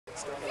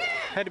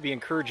Had to be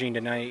encouraging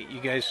tonight. You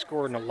guys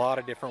scored in a lot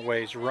of different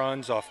ways.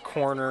 Runs off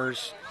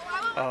corners,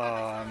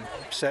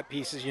 set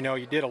pieces. You know,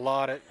 you did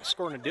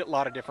scored in a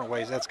lot of different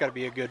ways. That's got to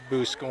be a good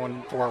boost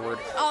going forward.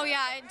 Oh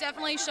yeah, it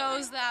definitely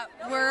shows that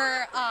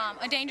we're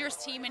a dangerous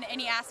team in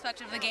any aspect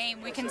of the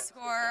game. We can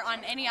score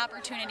on any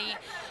opportunity.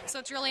 So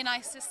it's really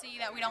nice to see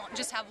that we don't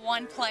just have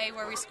one play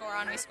where we score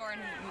on. We score in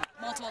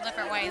multiple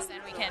different ways,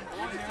 and we can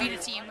beat a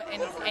team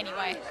in any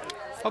way.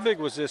 How big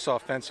was this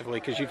offensively?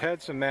 Because you've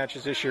had some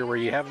matches this year where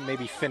you haven't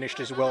maybe finished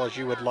as well as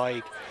you would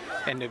like,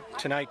 and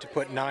tonight to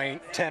put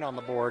 9-10 on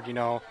the board, you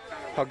know,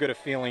 how good a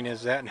feeling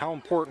is that, and how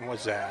important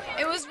was that?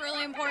 It was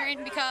really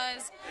important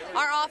because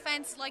our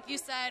offense, like you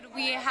said,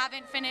 we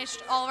haven't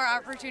finished all of our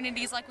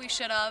opportunities like we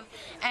should have,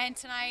 and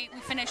tonight we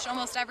finished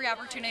almost every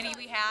opportunity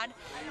we had.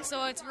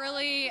 So it's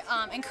really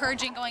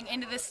encouraging going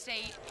into this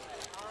state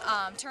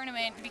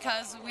tournament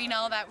because we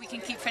know that we can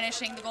keep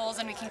finishing the goals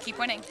and we can keep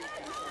winning.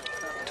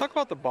 Talk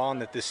about the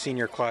bond that this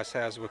senior class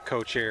has with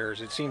Coach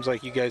Ayers. It seems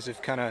like you guys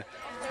have kind of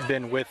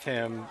been with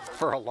him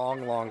for a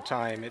long, long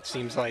time. It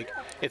seems like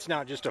it's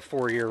not just a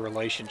 4-year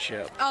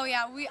relationship. Oh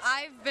yeah,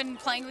 I've been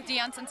playing with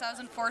Dion since I was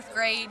in 4th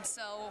grade,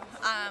 so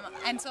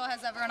and so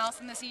has everyone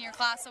else in the senior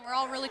class. So we're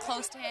all really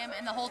close to him,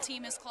 and the whole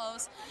team is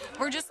close.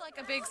 We're just like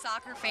a big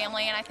soccer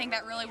family, and I think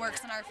that really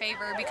works in our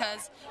favor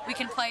because we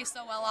can play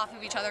so well off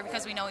of each other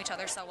because we know each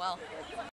other so well.